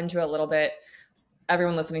maybe tap into a little bit.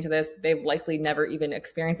 Everyone listening to this, they've likely never even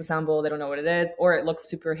experienced a sound bowl. They don't know what it is, or it looks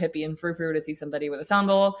super hippie and frou-frou to see somebody with a sound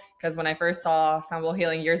bowl. Because when I first saw sound bowl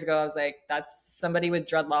healing years ago, I was like, that's somebody with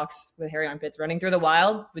dreadlocks with hairy armpits running through the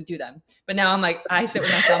wild would do them. But now I'm like, I sit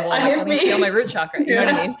with my sound bowl, I'm like, let me feel my root chakra. You know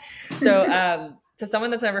what I mean? So to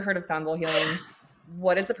someone that's never heard of sound bowl healing,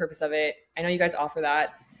 what is the purpose of it? I know you guys offer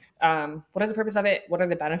that. What is the purpose of it? What are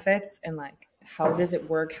the benefits? And like, how does it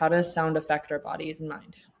work? How does sound affect our bodies and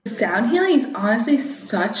mind? Sound healing is honestly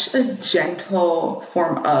such a gentle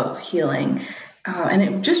form of healing. And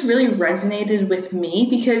it just really resonated with me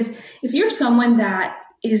because if you're someone that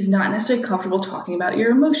is not necessarily comfortable talking about your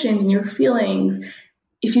emotions and your feelings,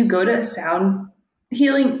 if you go to a sound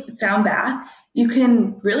healing sound bath, you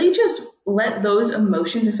can really just let those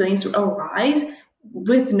emotions and feelings arise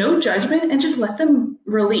with no judgment and just let them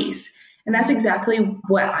release. And that's exactly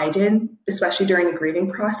what I did, especially during the grieving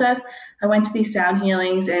process. I went to these sound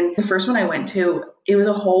healings, and the first one I went to, it was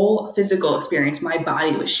a whole physical experience. My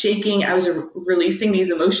body was shaking. I was releasing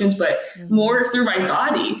these emotions, but more through my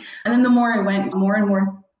body. And then the more I went, more and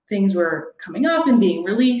more things were coming up and being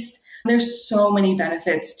released. There's so many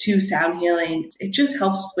benefits to sound healing. It just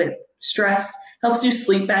helps with stress, helps you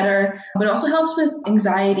sleep better, but also helps with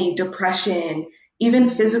anxiety, depression, even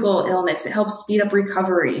physical illness. It helps speed up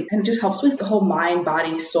recovery, and it just helps with the whole mind,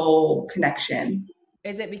 body, soul connection.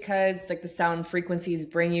 Is it because like the sound frequencies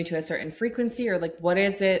bring you to a certain frequency, or like what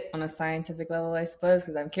is it on a scientific level, I suppose?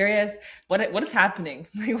 Because I'm curious, what is happening?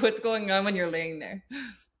 Like what's going on when you're laying there?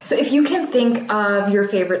 So if you can think of your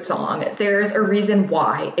favorite song, there's a reason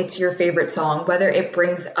why it's your favorite song, whether it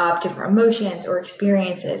brings up different emotions or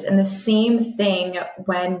experiences. And the same thing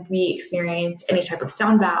when we experience any type of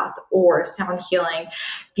sound bath or sound healing,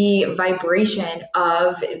 the vibration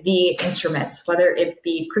of the instruments, whether it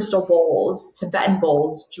be crystal bowls, Tibetan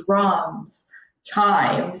bowls, drums,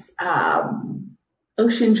 chimes,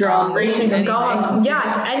 Ocean drum, raging gongs,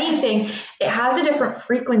 yes, anything. It has a different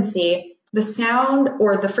frequency. The sound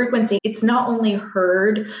or the frequency, it's not only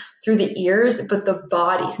heard through the ears, but the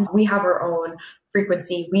body. Since we have our own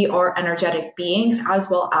frequency, we are energetic beings as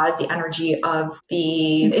well as the energy of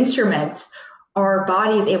the instruments. Our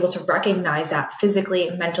body is able to recognize that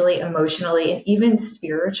physically, mentally, emotionally, and even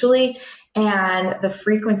spiritually. And the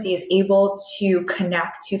frequency is able to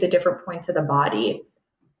connect to the different points of the body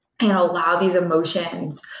and allow these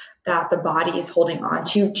emotions that the body is holding on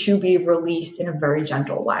to be released in a very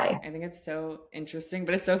gentle way. I think it's so interesting,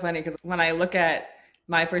 but it's so funny because when I look at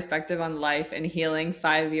my perspective on life and healing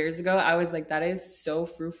 5 years ago, I was like, that is so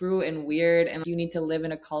frou-frou and weird, and you need to live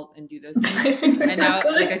in a cult and do those things. And now,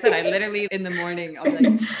 like I said, I literally in the morning, I'll be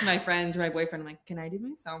like to my friends or my boyfriend, I'm like, can I do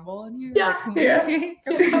my sound bowl in here? Like, can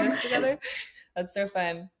we do this together? That's so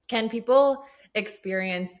fun. Can people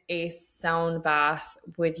experience a sound bath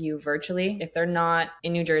with you virtually? If they're not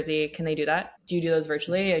in New Jersey, can they do that? Do you do those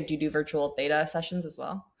virtually, or do you do virtual theta sessions as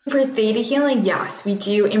well? For theta healing, yes, we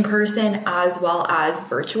do in person as well as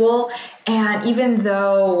virtual. And even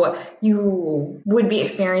though you would be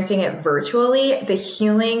experiencing it virtually, the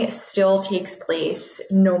healing still takes place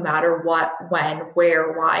no matter what, when,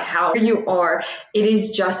 where, why, how you are. It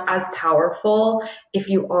is just as powerful if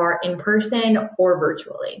you are in person or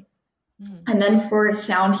virtually. And then for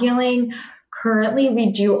sound healing, currently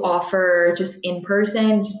we do offer just in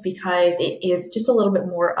person just because it is just a little bit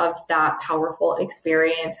more of that powerful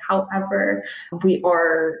experience. However, we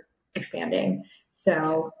are expanding.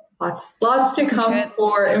 So lots to come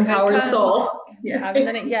for Empowered Soul. You haven't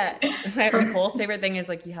done it yet. Nicole's favorite thing is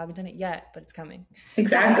like, you haven't done it yet, but it's coming.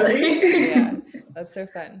 Exactly. Yeah, that's so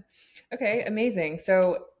fun. Okay, amazing.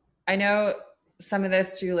 So I know some of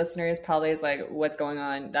this to listeners probably is like, what's going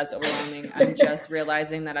on? That's overwhelming. I'm just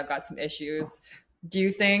realizing that I've got some issues. Do you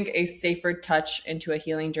think a safer touch into a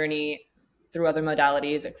healing journey through other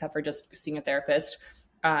modalities, except for just seeing a therapist,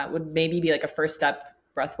 would maybe be like a first step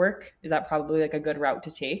breath work? Is that probably like a good route to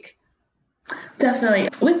take? Definitely.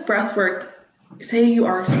 With breath work, say you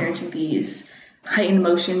are experiencing these heightened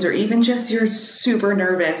emotions, or even just you're super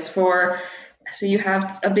nervous for, say you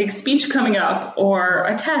have a big speech coming up or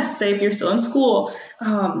a test, say if you're still in school,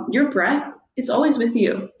 your breath, it's always with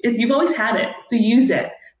you. You've always had it, so use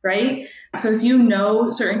it, right? So if you know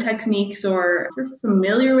certain techniques or if you're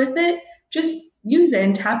familiar with it, just use it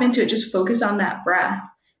and tap into it. Just focus on that breath.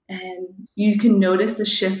 And you can notice the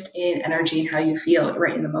shift in energy and how you feel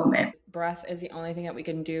right in the moment. Breath is the only thing that we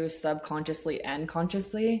can do subconsciously and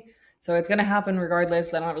consciously. So it's going to happen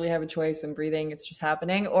regardless. I don't really have a choice in breathing. It's just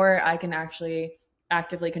happening. Or I can actually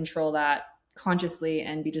actively control that consciously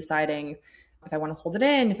and be deciding if I want to hold it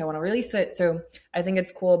in, if I want to release it. So I think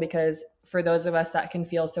it's cool because for those of us that can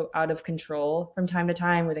feel so out of control from time to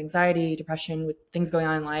time with anxiety, depression, with things going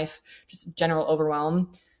on in life, just general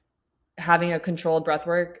overwhelm, having a controlled breath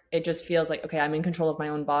work, it just feels like, okay, I'm in control of my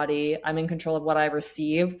own body. I'm in control of what I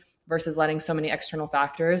receive versus letting so many external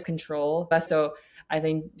factors control. So I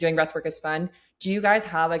think doing breath work is fun. Do you guys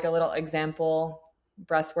have like a little example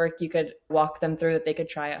breath work you could walk them through that they could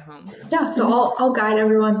try at home? Yeah, so I'll guide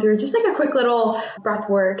everyone through just like a quick little breath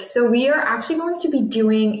work. So we are actually going to be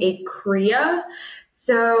doing a Kriya.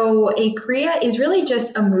 So a Kriya is really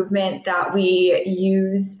just a movement that we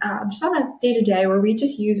use just on a day-to-day where we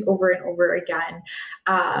just use over and over again.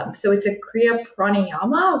 So it's a Kriya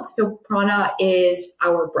pranayama. So prana is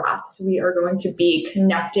our breath. So we are going to be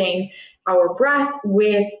connecting our breath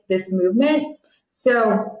with this movement.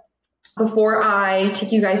 So before I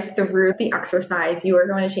take you guys through the exercise, you are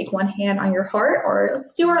going to take one hand on your heart, or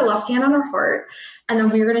let's do our left hand on our heart. And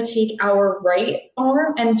then we're going to take our right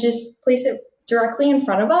arm and just place it directly in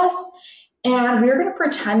front of us. And we're going to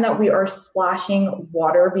pretend that we are splashing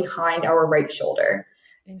water behind our right shoulder.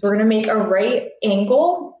 So we're going to make a right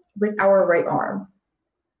angle with our right arm.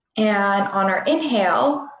 And on our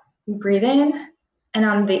inhale, we breathe in. And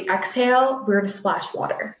on the exhale, we're going to splash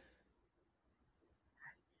water.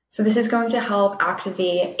 So this is going to help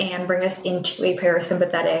activate and bring us into a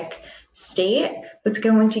parasympathetic state. It's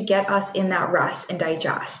going to get us in that rest and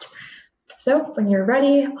digest. So when you're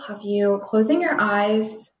ready, I'll have you closing your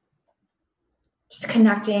eyes, just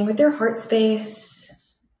connecting with your heart space,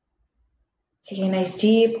 taking a nice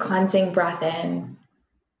deep cleansing breath in,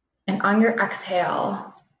 and on your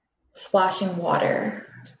exhale, splashing water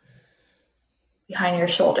behind your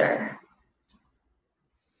shoulder.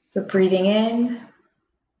 So breathing in,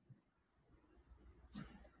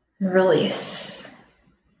 and release.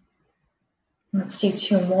 Let's do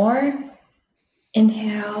two more.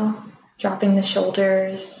 Inhale, dropping the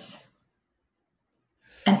shoulders,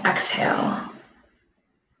 and exhale.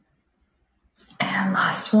 And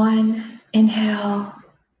last one. Inhale,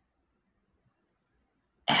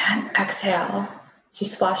 and exhale.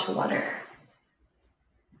 Just splash water.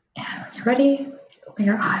 And when you're ready, open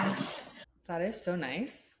your eyes. That is so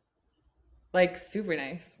nice. Like super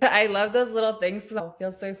nice. I love those little things because I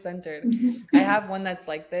feel so centered. I have one that's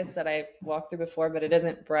like this that I walked through before, but it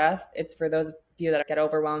isn't breath. It's for those of you that get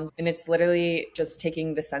overwhelmed. And it's literally just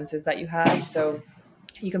taking the senses that you have. So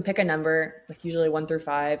you can pick a number, like usually 1 through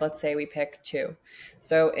 5. Let's say we pick 2.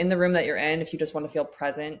 So in the room that you're in, if you just want to feel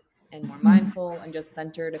present and more mindful and just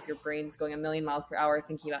centered, if your brain's going a million miles per hour,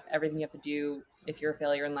 thinking about everything you have to do, if you're a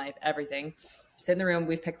failure in life, everything, sit in the room,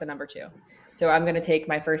 we've picked the number 2. So I'm going to take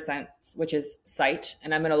my first sense, which is sight,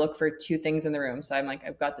 and I'm going to look for 2 things in the room. So I'm like,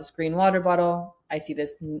 I've got this green water bottle. I see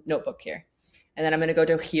this notebook here. And then I'm going to go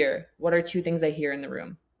to hear. What are 2 things I hear in the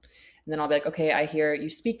room? And then I'll be like, okay, I hear you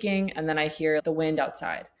speaking, and then I hear the wind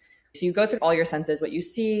outside. So you go through all your senses, what you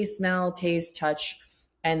see, smell, taste, touch,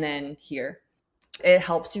 and then hear. It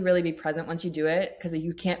helps you really be present once you do it because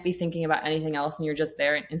you can't be thinking about anything else and you're just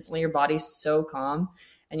there, and instantly your body's so calm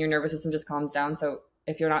and your nervous system just calms down. So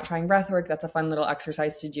if you're not trying breath work, that's a fun little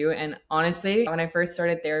exercise to do. And honestly, when I first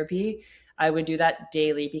started therapy, I would do that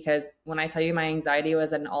daily because when I tell you my anxiety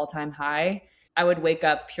was at an all-time high, I would wake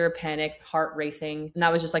up pure panic, heart racing, and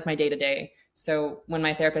that was just like my day-to-day. So when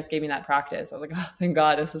my therapist gave me that practice, I was like, oh, thank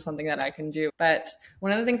God, this is something that I can do. But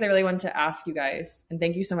one of the things I really wanted to ask you guys, and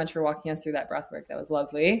thank you so much for walking us through that breath work. That was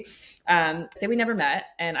lovely. Say we never met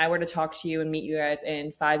and I were to talk to you and meet you guys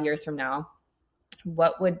in 5 years from now,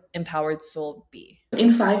 what would Empowered Soul be?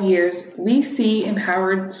 In 5 years, we see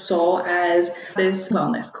Empowered Soul as this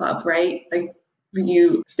wellness club, right? Like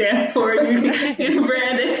you stand for, your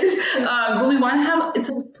brand is. But we want to have, it's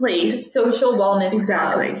a place. Social wellness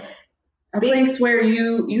Exactly. club. A place where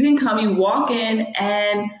you can come, you walk in,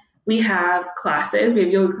 and we have classes. We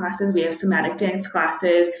have yoga classes. We have somatic dance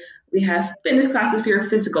classes. We have fitness classes for your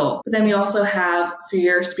physical. But then we also have for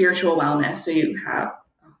your spiritual wellness. So you have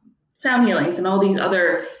sound healings and all these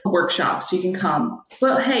other workshops. You can come.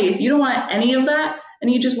 But hey, if you don't want any of that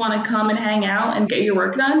and you just want to come and hang out and get your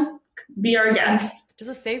work done, be our guest. Just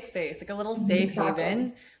a safe space, like a little safe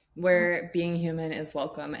haven where being human is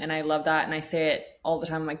welcome. And I love that. And I say it all the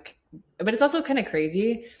time. I'm like, but it's also kind of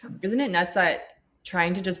crazy. Isn't it nuts that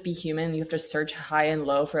trying to just be human, you have to search high and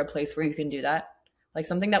low for a place where you can do that? Like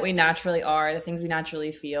something that we naturally are, the things we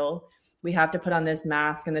naturally feel, we have to put on this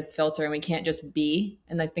mask and this filter and we can't just be.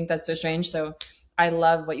 And I think that's so strange. So I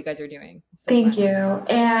love what you guys are doing. So Thank fun. you.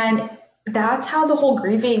 And that's how the whole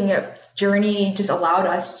grieving journey just allowed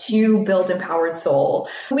us to build Empowered Soul.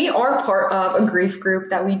 We are part of a grief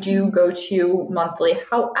group that we do go to monthly.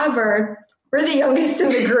 However, we're the youngest in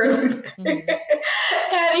the group.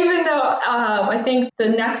 And even though I think the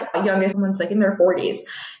next youngest one's like in their 40s.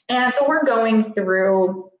 And so we're going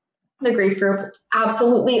through the grief group.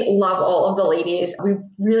 Absolutely love all of the ladies. We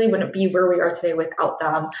really wouldn't be where we are today without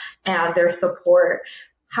them and their support.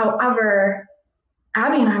 However,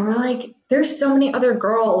 Abby and I were like, there's so many other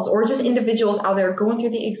girls or just individuals out there going through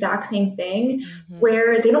the exact same thing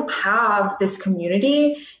where they don't have this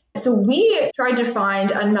community. So we tried to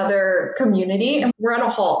find another community and we're at a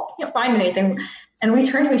halt, can't find anything. And we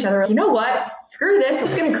turned to each other, you know what? Screw this. We're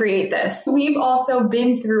just going to create this. We've also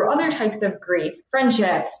been through other types of grief,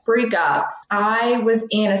 friendships, breakups. I was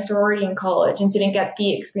in a sorority in college and didn't get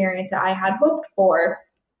the experience that I had hoped for.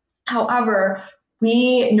 However,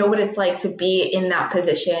 we know what it's like to be in that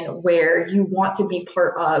position where you want to be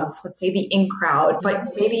part of, let's say, the in crowd,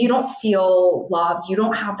 but maybe you don't feel loved. You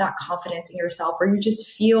don't have that confidence in yourself, or you just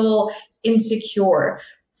feel insecure.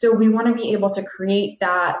 So we want to be able to create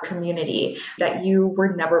that community that you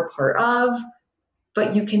were never part of,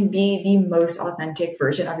 but you can be the most authentic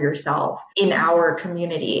version of yourself in our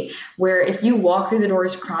community, where if you walk through the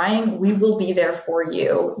doors crying, we will be there for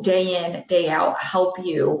you day in, day out, help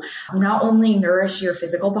you not only nourish your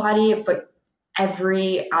physical body, but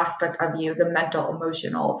every aspect of you, the mental,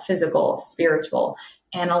 emotional, physical, spiritual,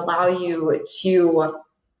 and allow you to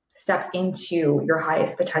step into your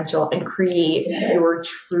highest potential and create your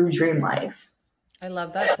true dream life. I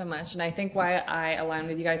love that so much. And I think why I align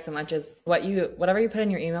with you guys so much is whatever you put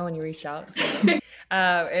in your email when you reach out,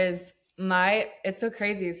 it's so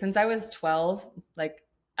crazy. Since I was 12,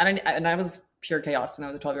 and I was pure chaos when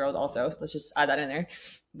I was a 12-year-old also. Let's just add that in there.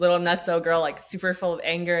 Little nutso girl, like super full of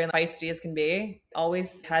anger and feisty as can be.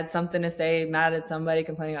 Always had something to say, mad at somebody,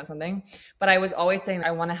 complaining about something. But I was always saying,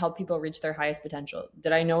 I want to help people reach their highest potential.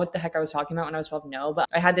 Did I know what the heck I was talking about when I was 12? No, but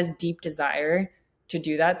I had this deep desire to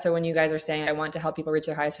do that. So when you guys are saying, I want to help people reach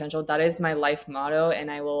their highest potential, that is my life motto. And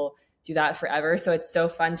I will do that forever. So it's so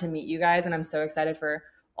fun to meet you guys. And I'm so excited for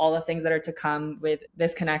all the things that are to come with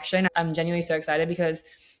this connection. I'm genuinely so excited because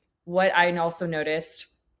what I also noticed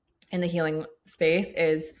in the healing space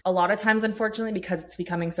is a lot of times, unfortunately, because it's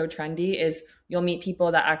becoming so trendy, is you'll meet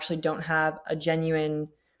people that actually don't have a genuine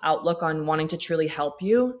outlook on wanting to truly help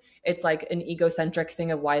you. It's like an egocentric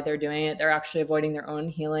thing of why they're doing it. They're actually avoiding their own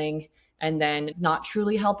healing and then not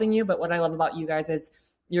truly helping you. But what I love about you guys is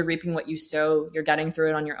you're reaping what you sow. You're getting through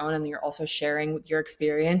it on your own, and you're also sharing with your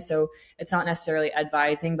experience. So it's not necessarily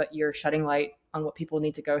advising, but you're shedding light on what people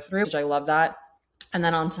need to go through, which I love that. And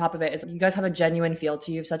then on top of it is you guys have a genuine feel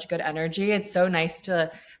to you. You have such good energy. It's so nice to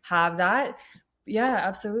have that. Yeah,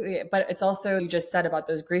 absolutely. But it's also, you just said about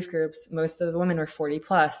those grief groups, most of the women are 40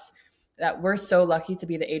 plus, that we're so lucky to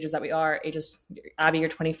be the ages that we are. Ages, Abby, you're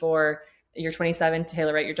 24, you're 27,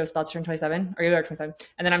 Taylor, right? You're just about to turn 27, or you are 27.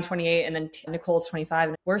 And then I'm 28, and then Nicole's 25.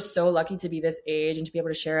 And we're so lucky to be this age and to be able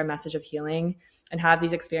to share a message of healing and have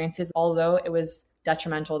these experiences. Although it was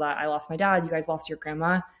detrimental that I lost my dad, you guys lost your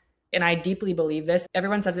grandma. And I deeply believe this.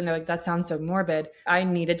 Everyone says it, and they're like, that sounds so morbid. I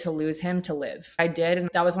needed to lose him to live. I did. And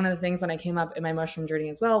that was one of the things when I came up in my mushroom journey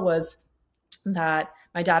as well, was that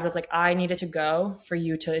my dad was like, I needed to go for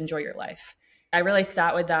you to enjoy your life. I really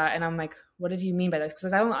sat with that. And I'm like, what did you mean by this?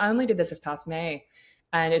 Because I only did this past May.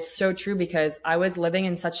 And it's so true, because I was living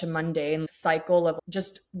in such a mundane cycle of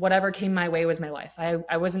just whatever came my way was my life.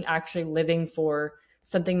 I wasn't actually living for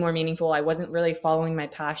something more meaningful. I wasn't really following my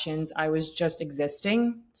passions. I was just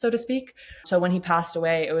existing, so to speak. So when he passed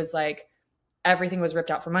away, it was like everything was ripped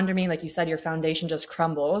out from under me. Like you said, your foundation just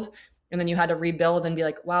crumbled. And then you had to rebuild and be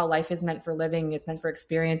like, wow, life is meant for living. It's meant for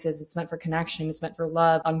experiences. It's meant for connection. It's meant for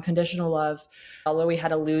love, unconditional love. Although we had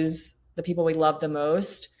to lose the people we loved the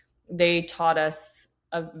most, they taught us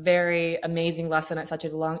a very amazing lesson at such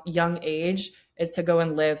a young age, is to go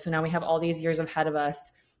and live. So now we have all these years ahead of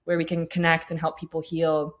us where we can connect and help people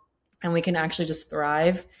heal, and we can actually just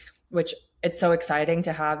thrive, which it's so exciting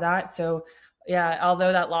to have that. So yeah,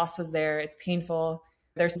 although that loss was there, it's painful.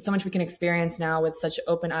 There's so much we can experience now with such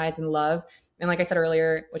open eyes and love. And like I said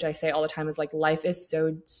earlier, which I say all the time, is like life is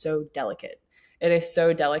so delicate. It is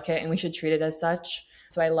so delicate and we should treat it as such.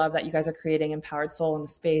 So I love that you guys are creating Empowered Soul in the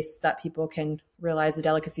space that people can realize the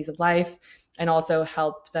delicacies of life and also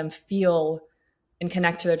help them feel and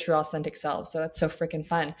connect to their true authentic selves. So that's so freaking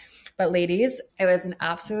fun. But ladies, it was an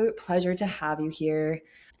absolute pleasure to have you here.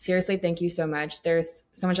 Seriously, thank you so much. There's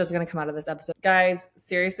so much that's going to come out of this episode. Guys,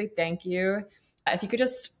 seriously, thank you. If you could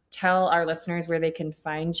just tell our listeners where they can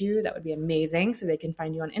find you, that would be amazing. So they can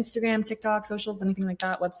find you on Instagram, TikTok, socials, anything like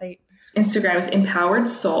that, website. Instagram is Empowered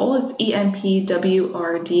Soul. It's EMPWRDSOL.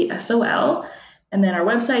 And then our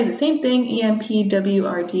website is the same thing,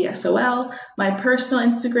 EMPWRDSOL. My personal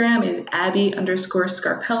Instagram is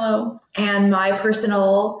Abby_Scarpello. And my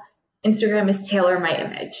personal Instagram is Taylor My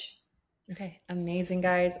Image. Okay, amazing,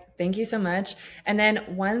 guys. Thank you so much. And then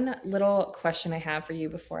one little question I have for you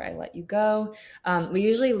before I let you go. We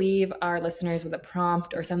usually leave our listeners with a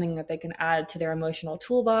prompt or something that they can add to their emotional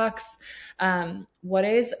toolbox. What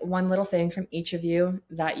is one little thing from each of you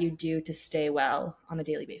that you do to stay well on a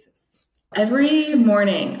daily basis? Every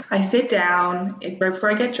morning, I sit down right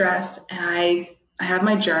before I get dressed and I have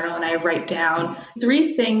my journal and I write down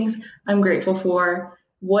 3 things I'm grateful for.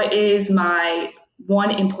 What is my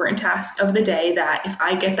one important task of the day that if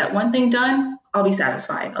I get that one thing done, I'll be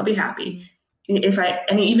satisfied. I'll be happy.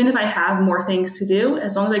 And even if I have more things to do,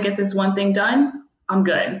 as long as I get this one thing done, I'm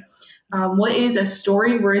good. What is a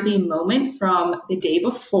story-worthy moment from the day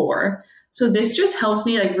before? So this just helps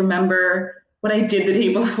me remember what I did the day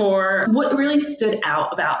before, what really stood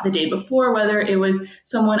out about the day before, whether it was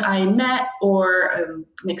someone I met or an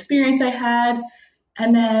experience I had.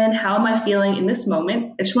 And then how am I feeling in this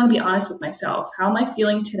moment? I just want to be honest with myself. How am I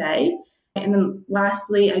feeling today? And then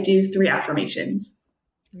lastly, I do 3 affirmations.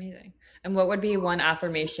 Amazing. And what would be one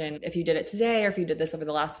affirmation if you did it today or if you did this over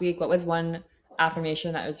the last week? What was one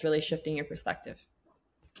affirmation that was really shifting your perspective?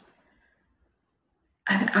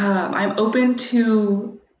 I'm open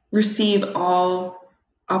to receive all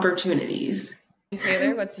opportunities.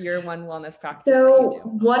 Taylor, what's your one wellness practice So that you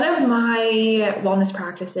do? one of my wellness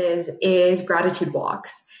practices is gratitude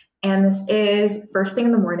walks. And this is first thing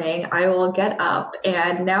in the morning. I will get up,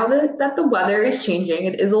 and now that the weather is changing,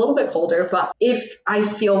 it is a little bit colder, but if I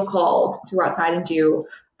feel called to go outside and do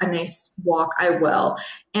a nice walk, I will.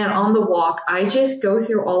 And on the walk, I just go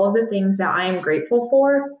through all of the things that I am grateful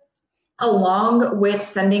for, along with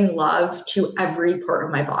sending love to every part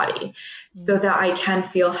of my body so that I can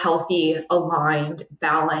feel healthy, aligned,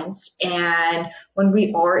 balanced. And when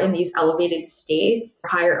we are in these elevated states,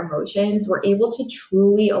 higher emotions, we're able to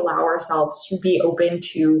truly allow ourselves to be open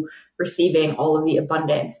to receiving all of the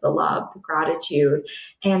abundance, the love, the gratitude.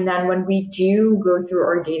 And then when we do go through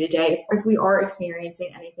our day to day, if we are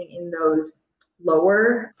experiencing anything in those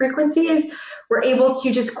lower frequencies, we're able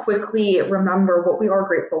to just quickly remember what we are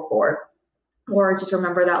grateful for, or just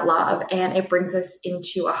remember that love, and it brings us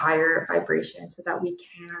into a higher vibration so that we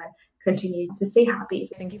can continue to stay happy.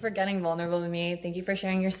 Thank you for getting vulnerable with me. Thank you for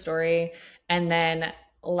sharing your story. And then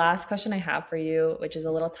last question I have for you, which is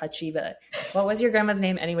a little touchy, but what was your grandma's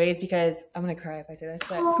name anyways? Because I'm going to cry if I say this,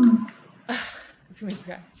 but it's going to make me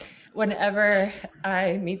cry. Whenever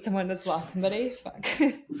I meet someone that's lost somebody, fuck.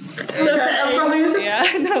 Yeah,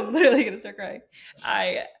 no, I'm literally going to start crying.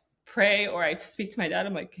 I pray or I speak to my dad.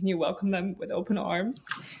 I'm like, can you welcome them with open arms?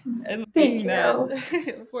 And being that,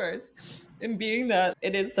 of course, and being that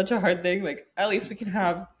it is such a hard thing, at least we can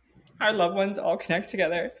have our loved ones all connect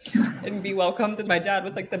together and be welcomed. And my dad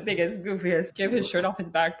was the biggest, goofiest, give his shirt off his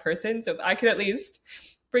back person. So if I could at least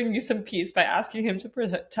bring you some peace by asking him to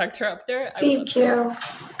protect her up there. Thank you.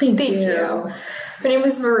 Thank you. Her name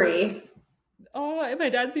is Marie. Oh, and my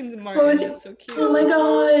dad's name's Martin. That's so cute. Oh my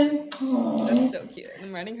God. Aww. That's so cute.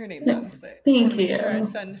 I'm writing her name down. Thank you. Make sure I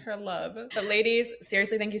send her love. But ladies,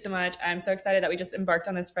 seriously, thank you so much. I'm so excited that we just embarked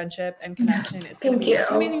on this friendship and connection. It's going to be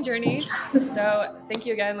such an amazing journey. So thank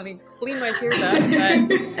you again. Let me clean my tears up.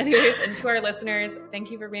 But anyways, and to our listeners, thank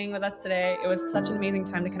you for being with us today. It was such an amazing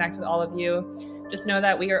time to connect with all of you. Just know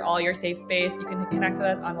that we are all your safe space. You can connect with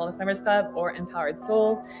us on Wellness Members Club or Empowered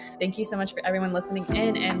Soul. Thank you so much for everyone listening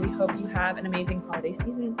in, and we hope you have an amazing holiday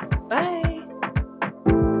season. Bye.